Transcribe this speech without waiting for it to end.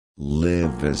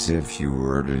Live as if you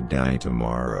were to die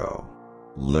tomorrow.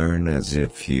 Learn as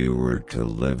if you were to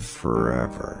live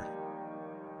forever.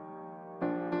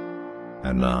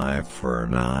 An eye for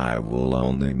an eye will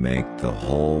only make the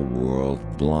whole world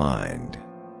blind.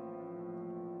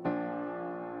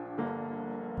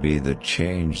 Be the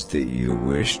change that you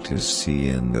wish to see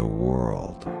in the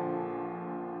world.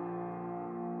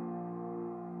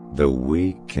 The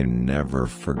weak can never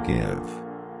forgive.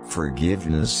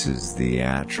 Forgiveness is the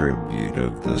attribute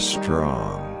of the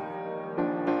strong.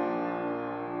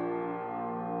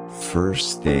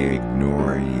 First they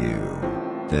ignore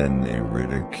you, then they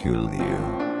ridicule you,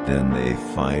 then they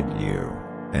fight you,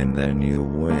 and then you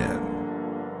win.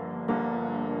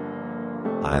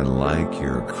 I like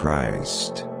your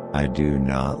Christ, I do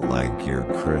not like your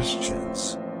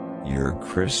Christians. Your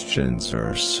Christians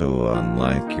are so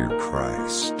unlike your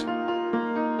Christ.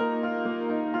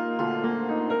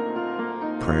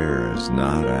 Prayer is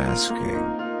not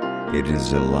asking. It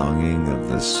is a longing of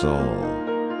the soul.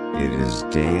 It is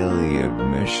daily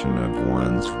admission of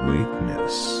one's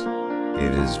weakness.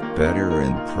 It is better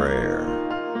in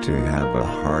prayer to have a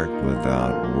heart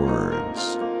without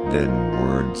words than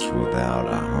words without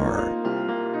a heart.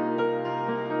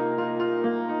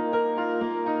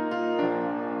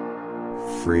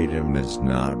 Freedom is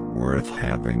not worth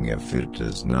having if it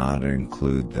does not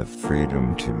include the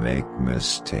freedom to make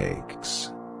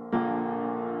mistakes.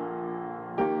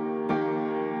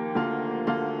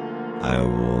 I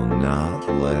will not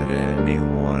let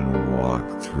anyone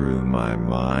walk through my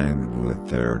mind with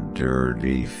their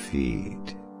dirty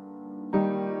feet.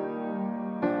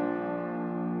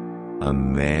 A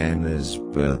man is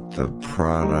but the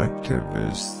product of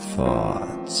his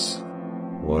thoughts.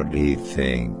 What he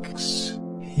thinks,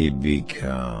 he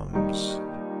becomes.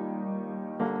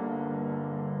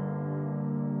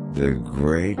 The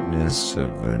greatness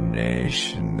of a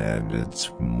nation and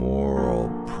its moral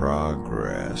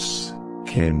progress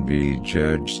can be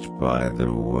judged by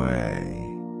the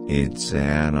way its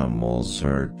animals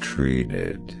are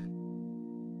treated.